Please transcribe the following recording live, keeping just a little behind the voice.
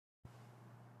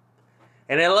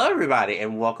And hello, everybody,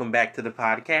 and welcome back to the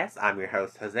podcast. I'm your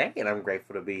host, Jose, and I'm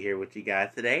grateful to be here with you guys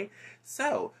today.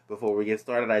 So, before we get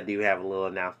started, I do have a little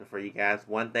announcement for you guys.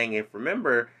 One thing, if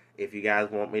you guys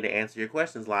want me to answer your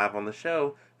questions live on the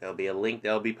show, there'll be a link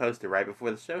that'll be posted right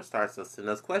before the show starts. So, send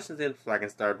those questions in so I can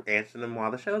start answering them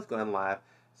while the show's going live.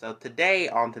 So,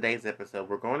 on today's episode,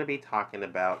 we're going to be talking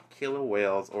about killer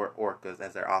whales, or orcas,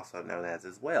 as they're also known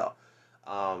as well.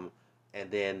 And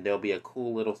then there'll be a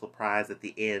cool little surprise at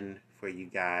the end for you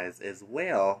guys as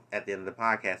well at the end of the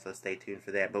podcast, so stay tuned for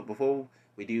that. But before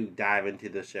we do dive into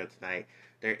the show tonight,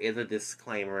 there is a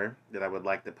disclaimer that I would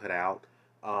like to put out.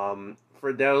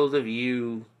 For those of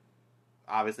you,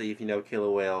 obviously, if you know killer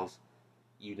whales,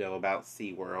 you know about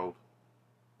SeaWorld.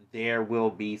 There will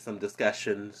be some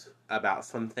discussions about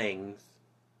some things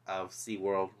of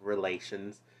SeaWorld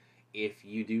relations. If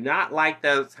you do not like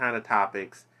those kind of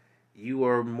topics, you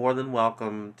are more than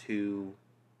welcome to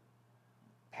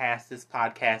pass this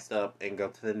podcast up and go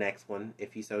to the next one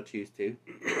if you so choose to.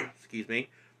 Excuse me.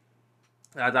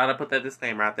 I thought I'd put that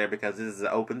disclaimer out there because this is an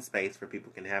open space where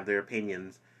people can have their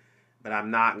opinions, but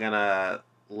I'm not going to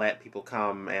let people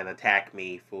come and attack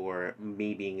me for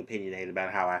me being opinionated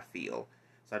about how I feel.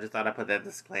 So I just thought I'd put that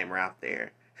disclaimer out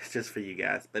there just for you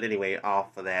guys. But anyway,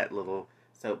 off of that little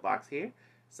soapbox here.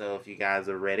 So if you guys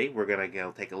are ready, we're going to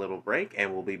go take a little break,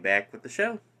 and we'll be back with the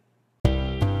show.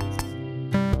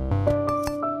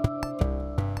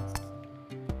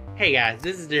 Hey guys,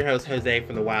 this is your host Jose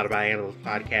from the Wild by Animals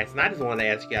podcast, and I just wanted to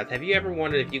ask you guys, have you ever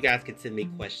wondered if you guys could send me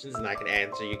questions and I could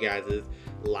answer you guys'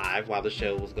 live while the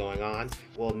show was going on?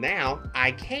 Well, now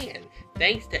I can.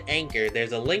 Thanks to Anchor,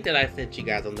 there's a link that I sent you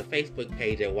guys on the Facebook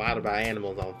page at Wild by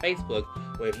Animals on Facebook,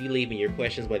 where if you leave me your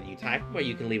questions, whether you type them or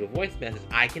you can leave a voice message,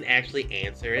 I can actually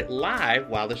answer it live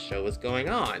while the show is going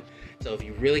on. So if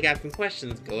you really got some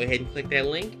questions, go ahead and click that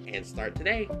link and start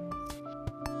today.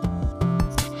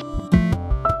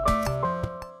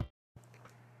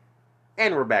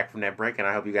 And we're back from that break, and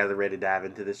I hope you guys are ready to dive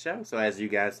into the show. So as you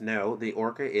guys know, the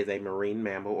orca is a marine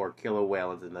mammal, or killer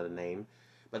whale is another name.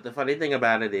 But the funny thing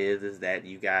about it is that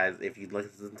you guys, if you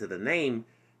listen to the name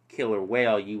killer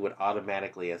whale, you would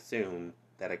automatically assume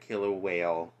that a killer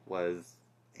whale was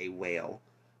a whale.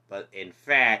 But in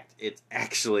fact, it's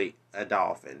actually a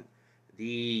dolphin.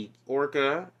 The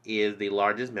orca is the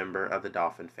largest member of the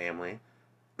dolphin family,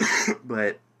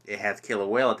 but it has killer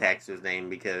whale attached to its name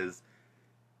because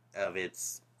of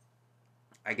its,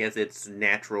 I guess, its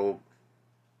natural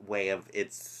way of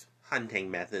its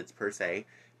hunting methods, per se.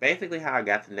 Basically how I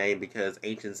got the name, because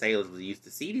ancient sailors used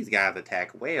to see these guys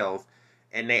attack whales,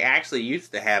 and they actually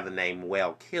used to have the name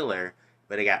whale killer,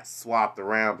 but it got swapped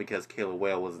around because killer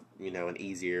whale was, an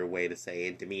easier way to say,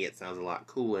 and to me it sounds a lot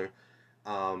cooler.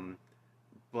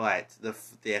 But the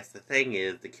thing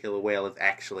is, the killer whale is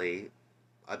actually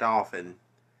a dolphin.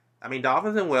 I mean,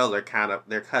 dolphins and whales are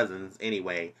they're cousins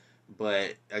anyway,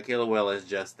 but a killer whale is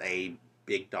just a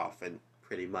big dolphin,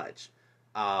 pretty much.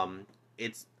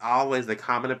 It's always the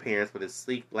common appearance with its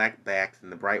sleek black backs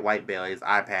and the bright white bellies,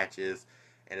 eye patches,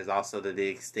 and is also the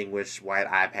distinguished white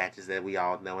eye patches that we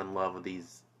all know and love of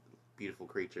these beautiful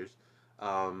creatures.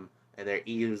 And they're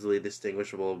easily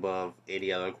distinguishable above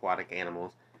any other aquatic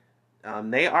animals.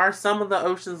 They are some of the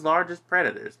ocean's largest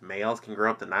predators. Males can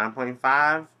grow up to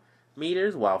 9.5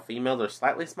 meters, while females are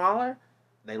slightly smaller.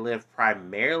 They live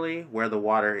primarily where the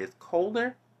water is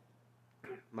colder,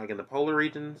 like in the polar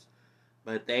regions,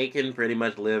 but they can pretty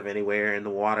much live anywhere in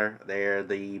the water. They're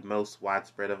the most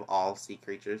widespread of all sea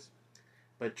creatures.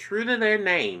 But true to their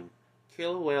name,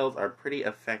 killer whales are pretty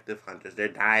effective hunters. Their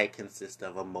diet consists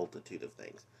of a multitude of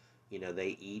things.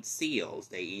 They eat seals,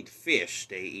 they eat fish,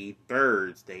 they eat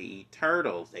birds, they eat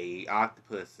turtles, they eat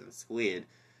octopus and squid.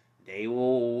 They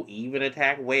will even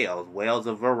attack whales. Whales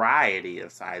of variety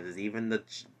of sizes. Even the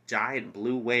giant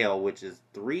blue whale, which is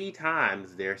 3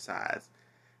 times their size.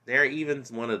 They're even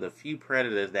one of the few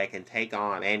predators that can take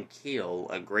on and kill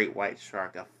a great white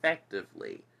shark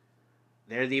effectively.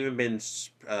 There's even been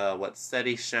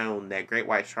studies shown that great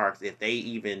white sharks, if they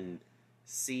even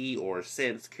see or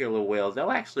sense killer whales, they'll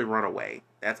actually run away.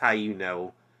 That's how you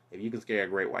know if you can scare a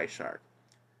great white shark.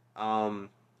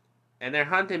 And their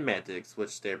hunting methods,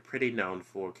 which they're pretty known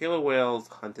for. Killer whales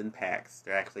hunt in packs.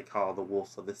 They're actually called the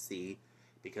wolves of the sea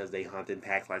because they hunt in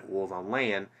packs like wolves on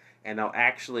land. And they'll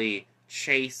actually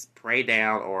chase prey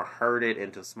down or herd it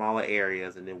into smaller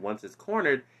areas. And then once it's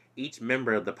cornered, each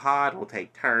member of the pod will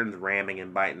take turns ramming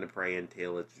and biting the prey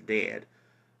until it's dead.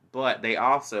 But they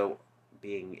also,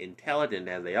 being intelligent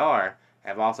as they are,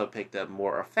 have also picked up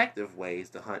more effective ways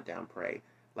to hunt down prey.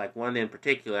 Like one in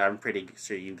particular, I'm pretty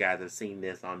sure you guys have seen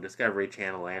this on Discovery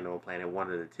Channel, Animal Planet,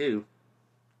 one of the two.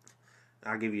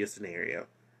 I'll give you a scenario.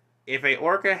 If a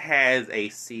orca has a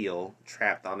seal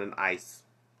trapped on an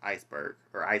iceberg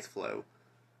or ice floe,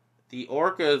 the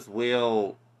orcas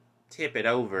will tip it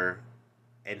over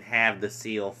and have the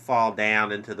seal fall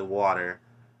down into the water,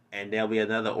 and there'll be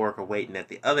another orca waiting at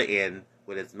the other end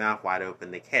with its mouth wide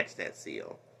open to catch that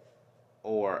seal.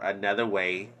 Or another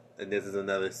way, and this is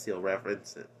another seal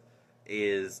reference,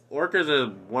 is orcas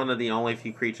are one of the only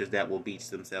few creatures that will beach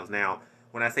themselves. Now,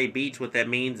 when I say beach, what that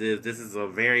means is this is a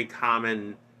very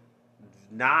common,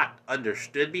 not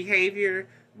understood behavior,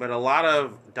 but a lot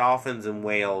of dolphins and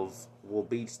whales will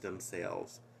beach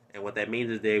themselves. And what that means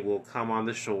is they will come on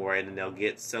the shore and then they'll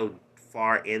get so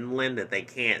far inland that they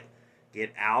can't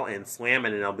get out and swim,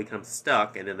 and then they'll become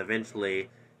stuck, and then eventually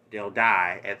they'll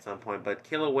die at some point. But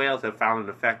killer whales have found an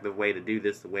effective way to do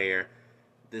this where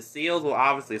the seals will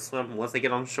obviously swim once they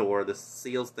get on shore. The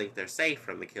seals think they're safe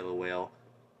from the killer whale,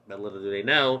 but little do they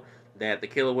know that the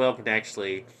killer whale can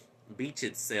actually beach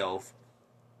itself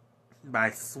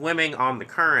by swimming on the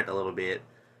current a little bit,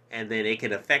 and then it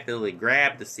can effectively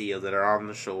grab the seals that are on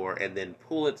the shore and then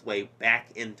pull its way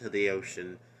back into the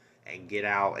ocean and get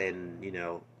out. And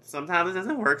sometimes it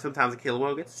doesn't work. Sometimes the killer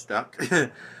whale gets stuck,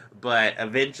 but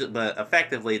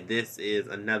effectively, this is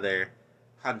another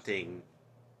hunting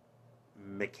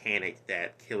mechanic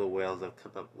that killer whales have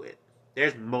come up with.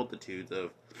 There's multitudes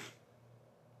of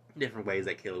different ways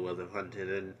that killer whales have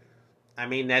hunted, and I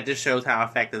mean that just shows how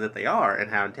effective that they are and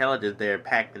how intelligent their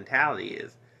pack mentality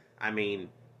is. I mean,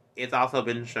 it's also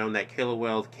been shown that killer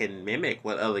whales can mimic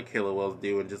what other killer whales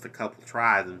do in just a couple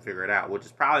tries and figure it out, which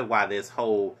is probably why this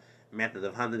whole method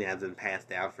of hunting has been passed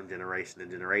down from generation to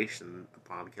generation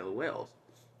upon killer whales.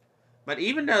 But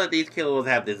even though that these killer whales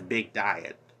have this big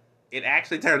diet, it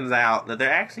actually turns out that they're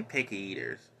actually picky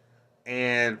eaters.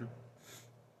 And,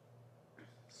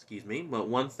 but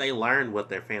once they learn what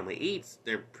their family eats,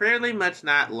 they're pretty much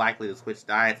not likely to switch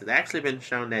diets. It's actually been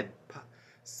shown that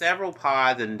several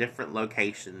pods in different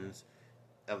locations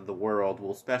of the world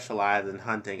will specialize in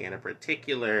hunting in a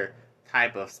particular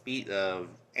type of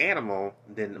animal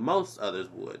than most others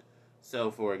would.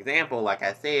 So, for example, like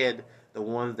I said, the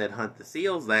ones that hunt the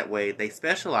seals that way, they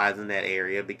specialize in that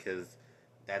area because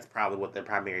that's probably what their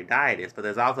primary diet is. But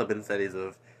there's also been studies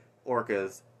of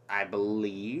orcas, I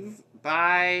believe,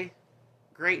 by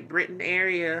Great Britain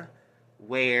area,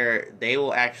 where they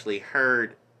will actually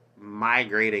herd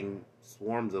migrating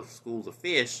swarms of schools of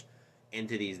fish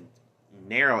into these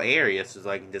narrow areas so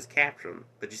they can just capture them.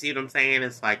 But you see what I'm saying?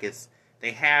 It's like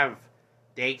they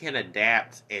can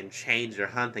adapt and change their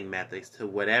hunting methods to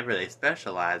whatever they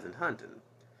specialize in hunting.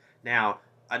 Now,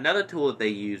 another tool that they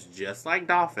use, just like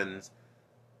dolphins,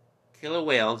 killer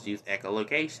whales use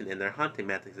echolocation in their hunting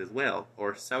methods as well,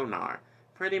 or sonar.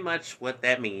 Pretty much what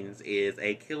that means is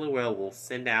a killer whale will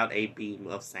send out a beam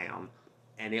of sound,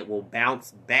 and it will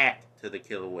bounce back to the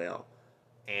killer whale.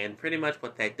 And pretty much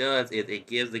what that does is it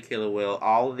gives the killer whale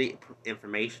all of the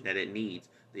information that it needs.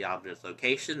 The object's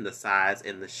location, the size,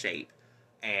 and the shape.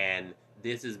 And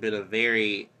this has been a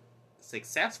very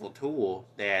successful tool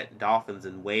that dolphins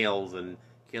and whales and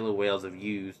killer whales have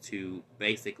used to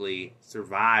basically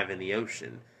survive in the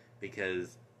ocean,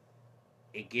 because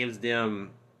it gives them,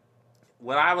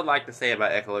 what I would like to say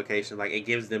about echolocation, like it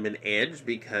gives them an edge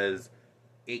because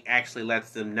it actually lets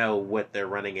them know what they're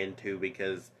running into.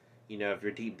 Because if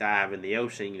you're deep dive in the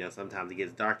ocean, sometimes it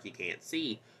gets dark, you can't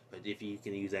see. But if you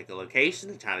can use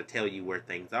echolocation to kind of tell you where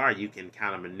things are, you can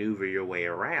kind of maneuver your way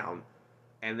around.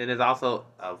 And then there's also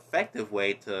an effective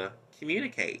way to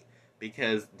communicate,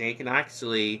 because they can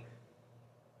actually,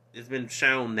 it's been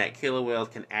shown that killer whales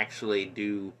can actually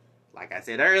do, like I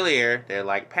said earlier, they're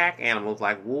like pack animals,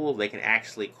 like wolves. They can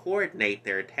actually coordinate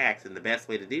their attacks, and the best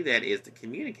way to do that is to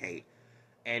communicate.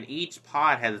 And each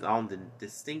pod has its own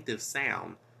distinctive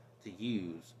sound to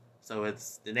use. So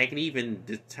they can even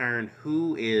determine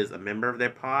who is a member of their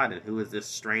pod and who is this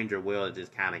stranger whale that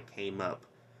just kind of came up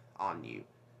on you.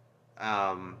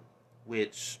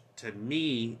 Which to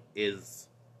me is,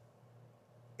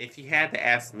 if you had to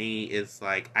ask me, is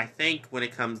like, I think when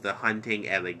it comes to hunting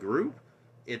as a group,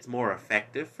 it's more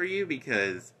effective for you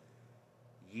because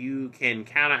you can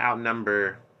kind of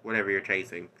outnumber whatever you're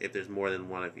chasing if there's more than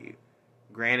one of you.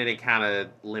 Granted, it kind of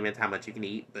limits how much you can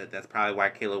eat, but that's probably why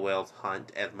killer whales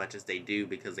hunt as much as they do,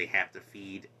 because they have to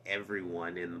feed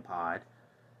everyone in the pod.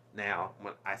 Now,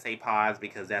 when I say pods,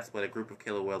 because that's what a group of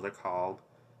killer whales are called,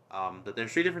 but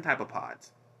there's 3 different type of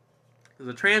pods. There's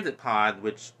a transit pod,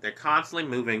 which they're constantly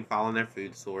moving, following their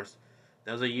food source.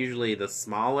 Those are usually the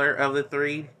smaller of the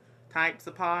 3 types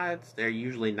of pods. They're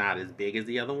usually not as big as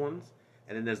the other ones.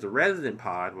 And then there's the resident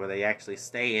pod, where they actually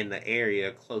stay in the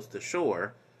area close to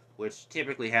shore, which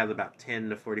typically has about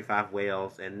 10 to 45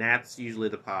 whales, and that's usually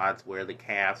the pods where the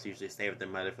calves usually stay with their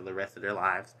mother for the rest of their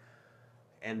lives.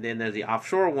 And then there's the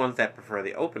offshore ones that prefer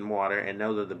the open water, and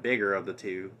those are the bigger of the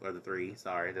two, or the three,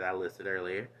 sorry, that I listed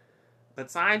earlier. But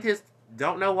scientists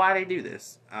don't know why they do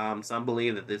this. Some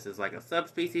believe that this is like a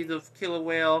subspecies of killer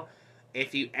whale.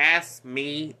 If you ask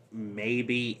me,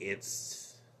 maybe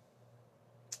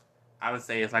I would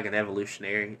say it's like an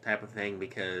evolutionary type of thing,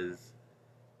 because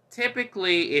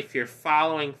typically if you're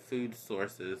following food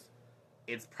sources,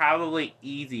 it's probably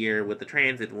easier with the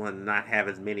transit one to not have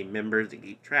as many members to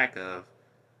keep track of.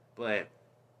 But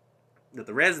with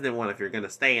the resident one, if you're going to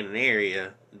stay in an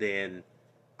area, then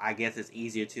I guess it's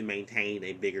easier to maintain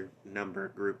a bigger number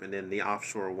group. And then the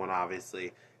offshore one,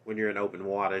 obviously, when you're in open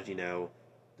waters,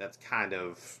 that's kind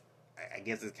of, I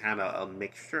guess it's kind of a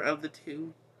mixture of the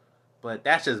two. But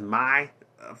that's just my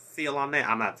feel on that.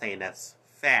 I'm not saying that's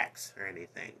facts or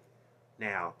anything.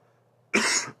 Now,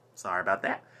 sorry about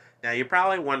that. Now, you're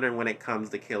probably wondering when it comes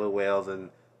to killer whales,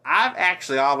 and I've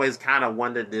actually always kind of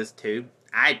wondered this too.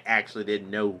 I actually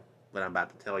didn't know what I'm about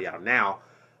to tell y'all now,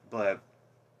 but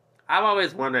I've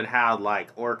always wondered how,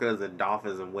 like, orcas and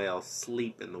dolphins and whales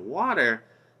sleep in the water,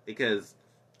 because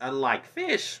unlike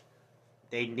fish,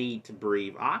 they need to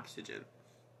breathe oxygen.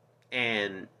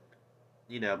 And,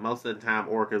 most of the time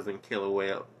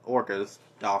orcas,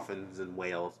 dolphins, and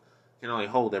whales can only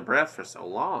hold their breath for so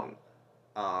long.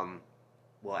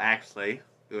 Well, actually,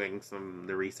 doing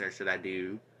the research that I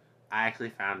do, I actually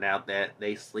found out that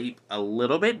they sleep a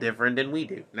little bit different than we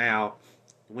do. Now,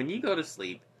 when you go to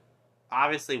sleep,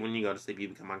 obviously when you go to sleep, you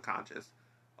become unconscious.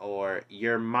 Or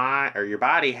your mind or your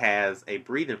body has a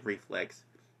breathing reflex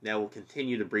that will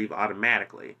continue to breathe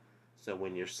automatically. So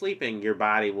when you're sleeping, your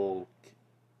body will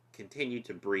continue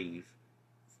to breathe.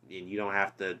 And you don't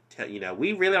have to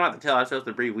we really don't have to tell ourselves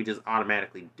to breathe, we just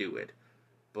automatically do it.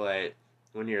 But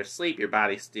when you're asleep, your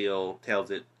body still tells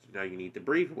it, you need to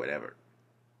breathe or whatever.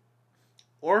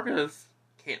 Orcas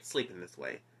can't sleep in this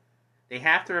way. They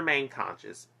have to remain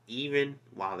conscious even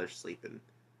while they're sleeping,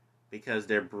 because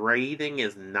their breathing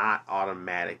is not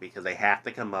automatic, because they have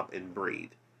to come up and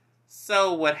breathe.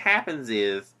 So what happens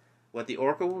is, what the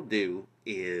orca will do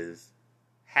is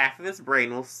half of its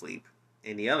brain will sleep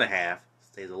and the other half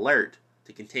stays alert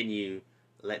to continue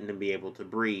letting them be able to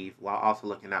breathe while also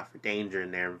looking out for danger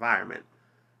in their environment.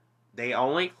 They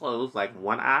only close like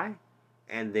one eye,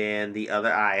 and then the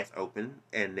other eye is open,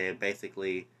 and then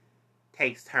basically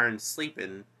takes turns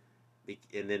sleeping,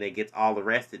 and then it gets all the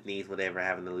rest it needs without ever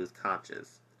having to lose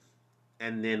conscious.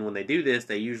 And then when they do this,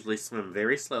 they usually swim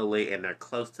very slowly, and they're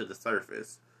close to the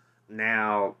surface.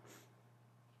 Now,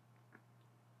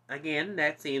 again,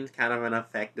 that seems kind of an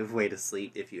effective way to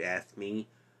sleep if you ask me.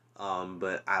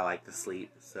 But I like to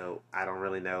sleep, so I don't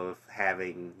really know if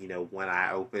having, one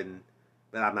eye open,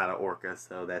 but I'm not an orca,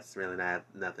 so that's really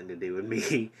nothing to do with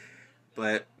me.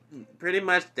 But pretty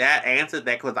much that answered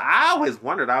that, because I always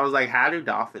wondered. I was like, how do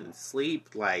dolphins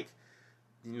sleep? Like,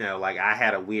 like I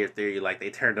had a weird theory, like they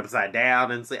turned upside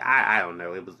down and sleep. I don't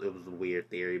know. It was a weird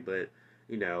theory, but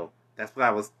that's what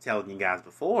I was telling you guys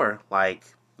before. Like,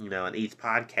 in each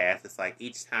podcast, it's like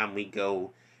each time we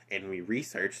go and we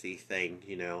research these things,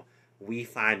 we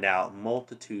find out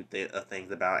multitude of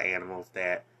things about animals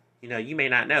that you may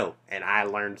not know, and I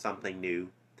learned something new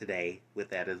today with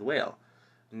that as well.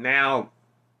 Now,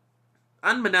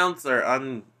 unbeknownst or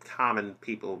uncommon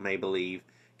people may believe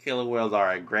killer whales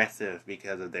are aggressive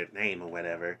because of their name or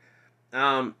whatever.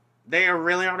 They are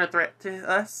really aren't a threat to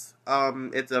us.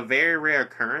 It's a very rare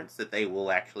occurrence that they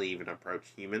will actually even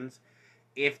approach humans.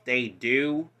 If they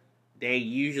do, they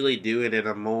usually do it in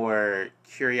a more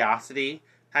curiosity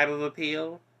type of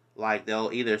appeal. Like,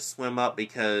 they'll either swim up,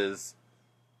 because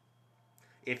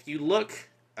if you look,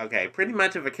 pretty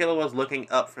much if a killer whale's looking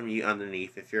up from you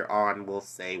underneath, if you're on, we'll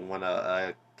say,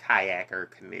 a kayak or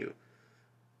canoe,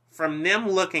 from them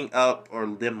looking up or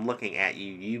them looking at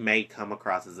you, you may come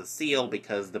across as a seal,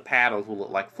 because the paddles will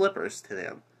look like flippers to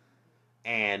them.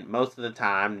 And most of the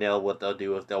time, what they'll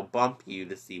do is they'll bump you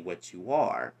to see what you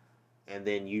are. And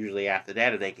then usually after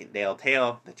that, they'll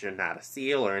tell that you're not a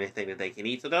seal or anything that they can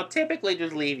eat, so they'll typically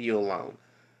just leave you alone.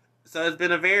 So it's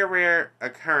been a very rare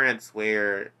occurrence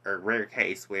rare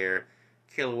case where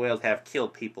killer whales have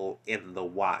killed people in the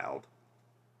wild.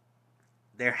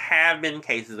 There have been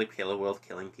cases of killer whales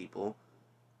killing people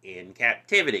in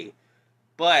captivity,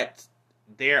 but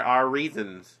there are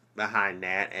reasons behind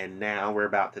that, and now we're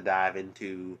about to dive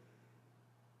into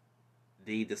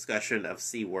the discussion of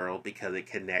SeaWorld, because it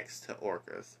connects to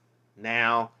orcas.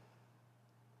 Now,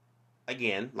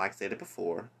 again, like I said it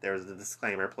before, there was a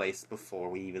disclaimer placed before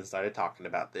we even started talking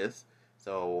about this.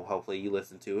 So hopefully you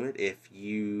listened to it. If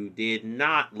you did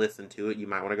not listen to it, you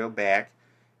might want to go back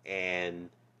and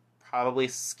probably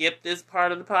skip this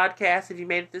part of the podcast if you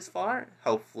made it this far.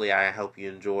 Hopefully, I hope you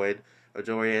enjoyed a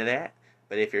majority of that.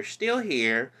 But if you're still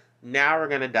here, now we're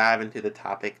going to dive into the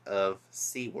topic of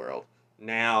SeaWorld.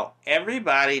 Now,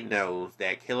 everybody knows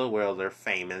that killer whales are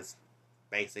famous,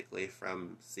 basically,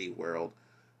 from SeaWorld.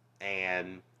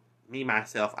 And me,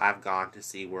 myself, I've gone to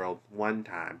SeaWorld one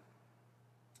time.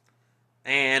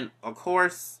 And, of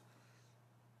course,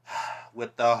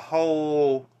 with the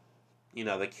whole,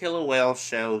 the killer whale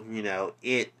show,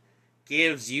 it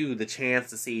gives you the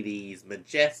chance to see these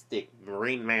majestic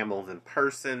marine mammals in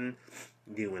person,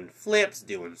 doing flips,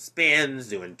 doing spins,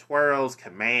 doing twirls,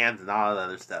 commands, and all that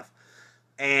other stuff.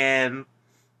 And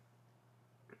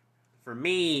for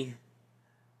me,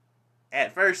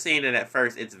 at first seeing it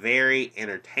it's very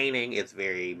entertaining, it's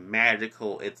very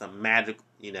magical, it's a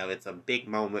big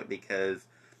moment because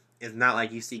it's not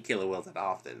like you see killer whales that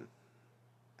often.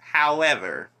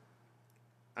 However,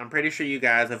 I'm pretty sure you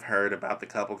guys have heard about the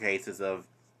couple cases of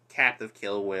captive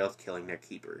killer whales killing their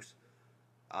keepers.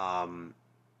 And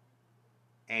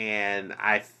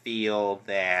I feel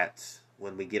that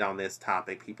when we get on this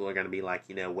topic, people are going to be like,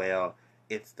 well,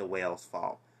 it's the whale's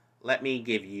fault. Let me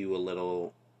give you a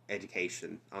little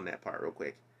education on that part real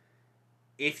quick.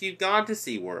 If you've gone to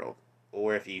SeaWorld,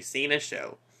 or if you've seen a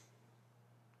show,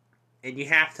 and you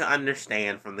have to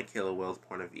understand from the killer whale's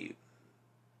point of view,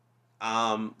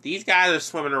 these guys are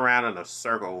swimming around in a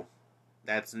circle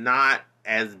that's not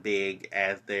as big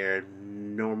as their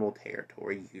normal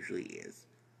territory usually is.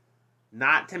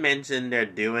 Not to mention, they're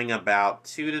doing about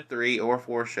 2 to 3 or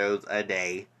 4 shows a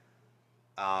day.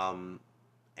 And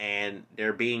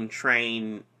they're being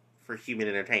trained for human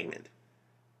entertainment.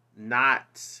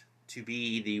 Not to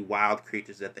be the wild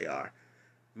creatures that they are.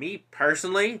 Me,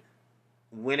 personally,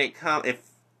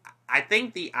 I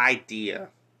think the idea,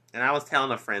 and I was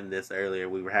telling a friend this earlier,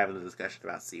 we were having a discussion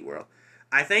about SeaWorld.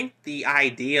 I think the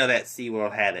idea that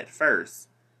SeaWorld had at first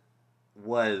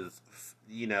was,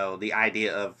 the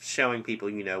idea of showing people,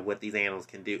 what these animals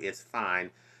can do is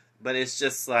fine. But it's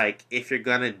just like, if you're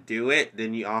going to do it,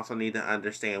 then you also need to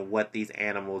understand what these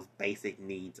animals' basic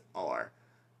needs are.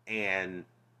 And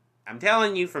I'm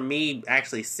telling you, for me,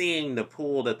 actually seeing the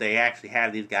pool that they actually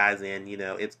have these guys in,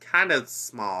 it's kind of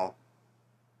small.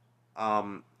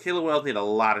 Killer whales need a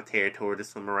lot of territory to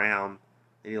swim around.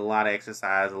 They need a lot of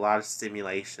exercise, a lot of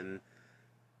stimulation.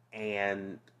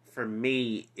 And for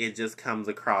me, it just comes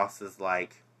across as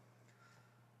like,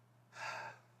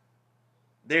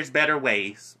 there's better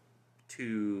ways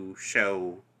to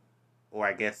show, or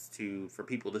I guess for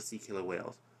people to see killer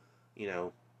whales,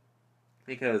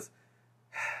 because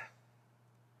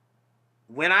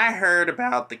when I heard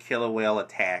about the killer whale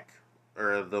attack,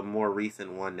 or the more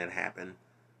recent one that happened,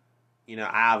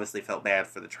 I obviously felt bad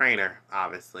for the trainer,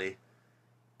 obviously,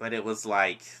 but it was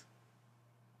like,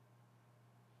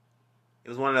 it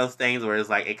was one of those things where it's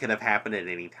like, it could have happened at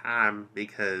any time,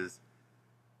 because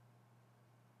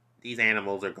these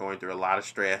animals are going through a lot of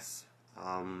stress.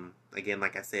 Again,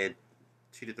 like I said,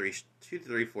 2 to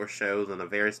 3, 4 shows in a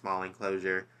very small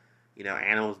enclosure.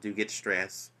 Animals do get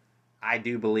stressed. I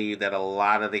do believe that a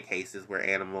lot of the cases where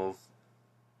animals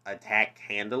attack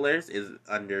handlers is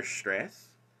under stress.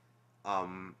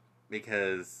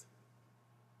 Because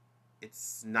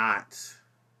it's not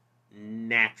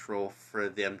natural for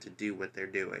them to do what they're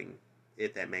doing,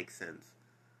 if that makes sense.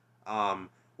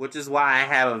 Which is why I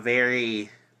have a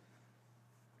very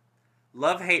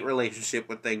love-hate relationship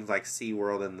with things like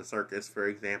SeaWorld and the circus, for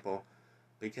example,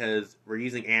 because we're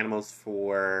using animals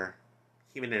for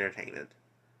human entertainment.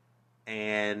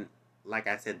 And like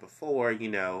I said before,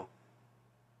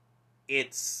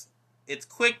 it's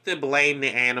quick to blame the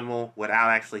animal without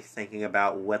actually thinking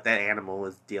about what that animal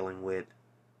is dealing with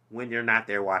when you're not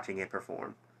there watching it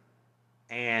perform.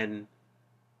 And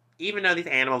even though these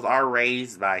animals are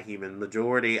raised by humans,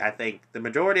 I think the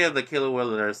majority of the killer whales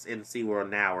that are in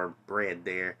SeaWorld now are bred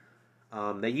there.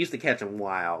 They used to catch them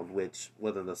wild, which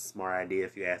wasn't a smart idea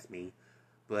if you ask me.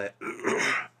 But,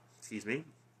 excuse me.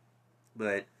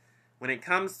 But when it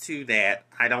comes to that,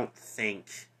 I don't think,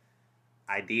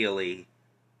 ideally,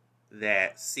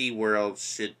 that SeaWorld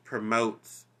should promote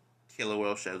killer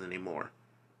whale shows anymore.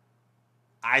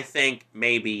 I think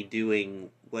maybe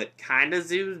doing what kind of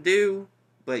zoos do,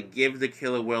 but give the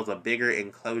killer whales a bigger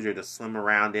enclosure to swim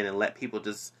around in and let people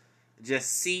just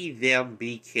see them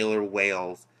be killer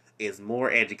whales is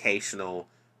more educational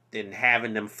than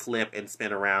having them flip and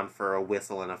spin around for a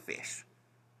whistle and a fish.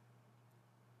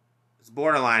 It's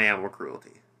borderline animal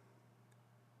cruelty.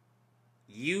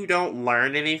 You don't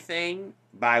learn anything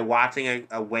by watching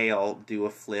a whale do a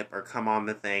flip or come on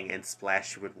the thing and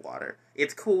splash you with water.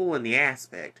 It's cool in the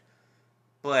aspect,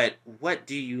 but what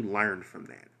do you learn from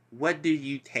that? What do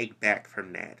you take back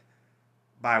from that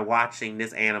by watching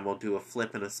this animal do a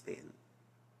flip and a spin?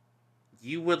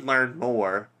 You would learn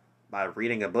more by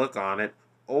reading a book on it,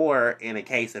 or in a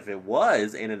case if it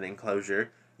was in an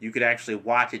enclosure, you could actually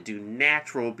watch it do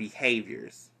natural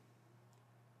behaviors.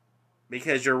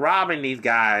 Because you're robbing these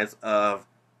guys of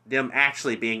them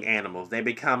actually being animals. They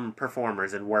become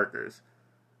performers and workers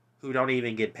who don't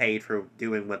even get paid for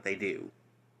doing what they do.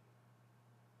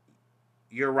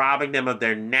 You're robbing them of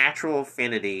their natural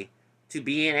affinity to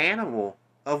be an animal,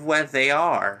 of what they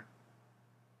are.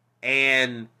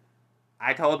 And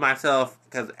I told myself,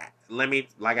 because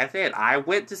like I said, I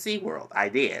went to SeaWorld. I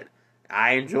did.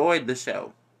 I enjoyed the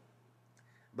show.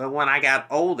 But when I got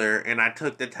older and I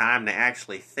took the time to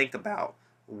actually think about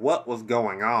what was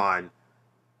going on,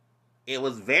 it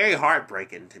was very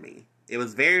heartbreaking to me. It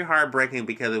was very heartbreaking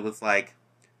because it was like,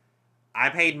 I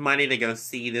paid money to go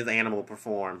see this animal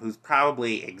perform, who's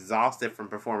probably exhausted from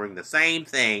performing the same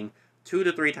thing 2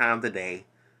 to 3 times a day,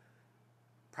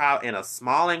 in a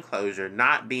small enclosure,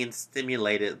 not being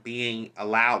stimulated, being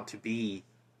allowed to be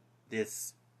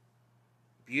this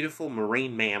beautiful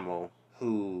marine mammal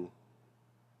who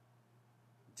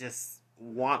just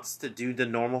wants to do the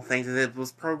normal things that it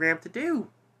was programmed to do.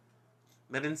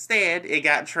 But instead, it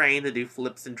got trained to do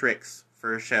flips and tricks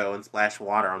for a show and splash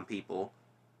water on people.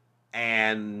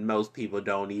 And most people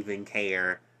don't even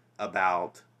care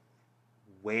about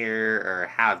where or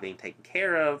how it's being taken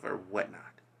care of or whatnot.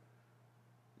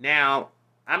 Now,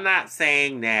 I'm not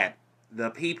saying that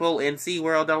the people in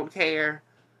SeaWorld don't care,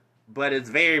 but it's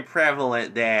very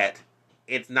prevalent that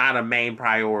it's not a main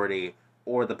priority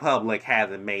or the public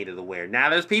hasn't made it aware. Now,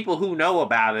 there's people who know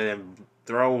about it and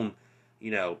thrown,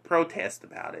 protest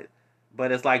about it,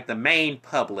 but it's like the main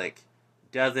public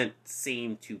doesn't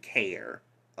seem to care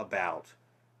about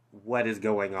what is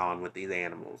going on with these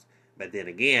animals. But then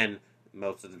again,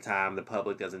 most of the time the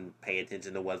public doesn't pay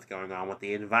attention to what's going on with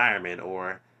the environment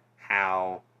or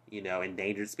how,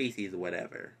 endangered species or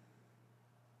whatever.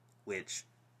 Which,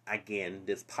 again,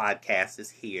 this podcast is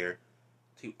here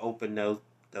to open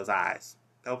those eyes.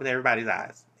 To open everybody's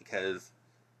eyes. Because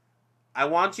I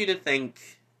want you to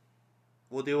think,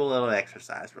 we'll do a little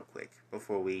exercise real quick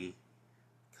before we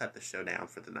cut the show down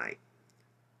for the night.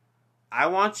 I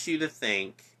want you to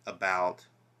think about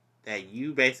that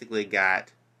you basically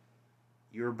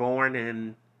you were born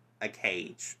in a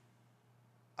cage.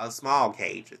 A small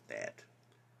cage at that.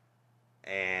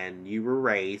 And you were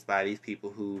raised by these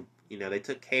people who, they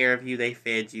took care of you, they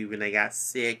fed you, when they got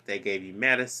sick, they gave you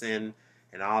medicine,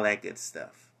 and all that good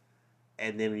stuff.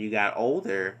 And then when you got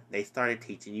older, they started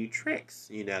teaching you tricks.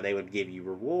 They would give you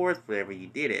rewards whenever you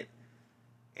did it.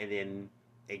 And then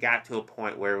it got to a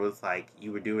point where it was like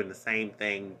you were doing the same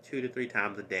thing 2 to 3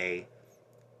 times a day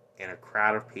in a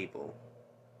crowd of people.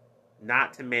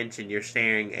 Not to mention you're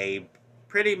sharing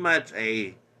pretty much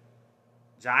a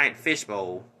giant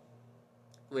fishbowl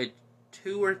with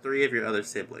 2 or 3 of your other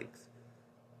siblings.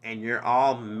 And you're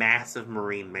all massive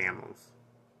marine mammals.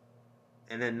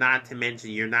 And then not to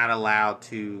mention you're not allowed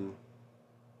to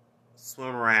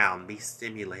swim around, be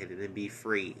stimulated, and be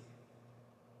free.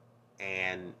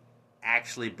 And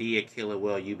actually be a killer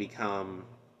whale. You become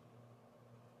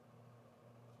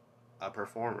a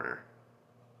performer.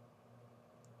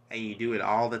 And you do it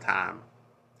all the time.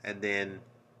 And then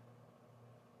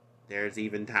there's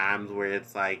even times where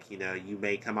it's like, you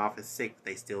may come off as sick, but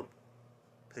they still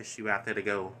push you out there to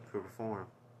go to perform.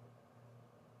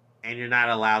 And you're not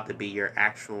allowed to be your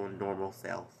actual normal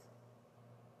self.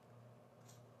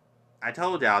 I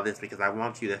told y'all this because I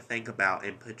want you to think about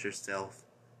and put yourself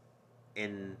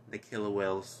in the killer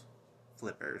whale's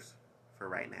flippers for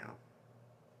right now.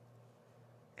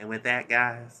 And with that,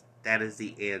 guys, that is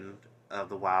the end of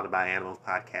the Wild About Animals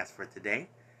podcast for today.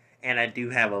 And I do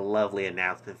have a lovely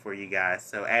announcement for you guys.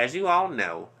 So as you all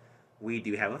know, we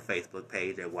do have a Facebook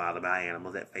page at Wild About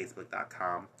Animals at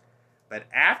facebook.com. But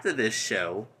after this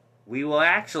show, we will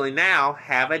actually now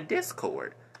have a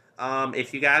Discord.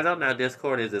 If you guys don't know,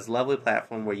 Discord is this lovely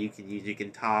platform where you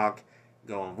can talk,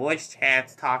 go on voice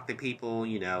chats, talk to people,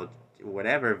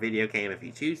 whatever, video game if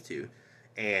you choose to.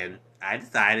 And I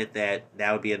decided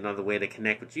that would be another way to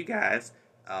connect with you guys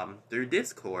through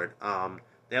Discord.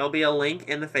 There'll be a link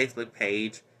in the Facebook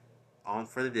page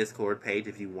for the Discord page.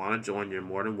 If you want to join, you're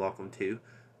more than welcome to.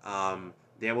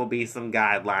 There will be some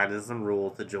guidelines and some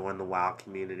rules to join the WoW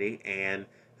community. And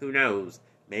who knows,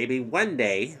 maybe one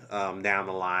day down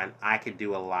the line, I could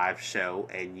do a live show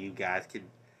and you guys could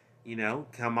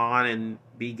come on and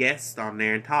be guests on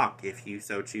there and talk if you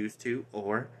so choose to,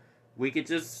 or we could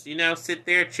just, sit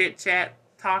there, chit chat,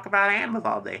 talk about animals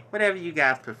all day, whatever you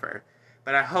guys prefer.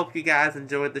 But I hope you guys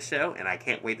enjoyed the show, and I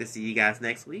can't wait to see you guys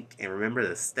next week. And remember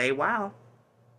to stay wild.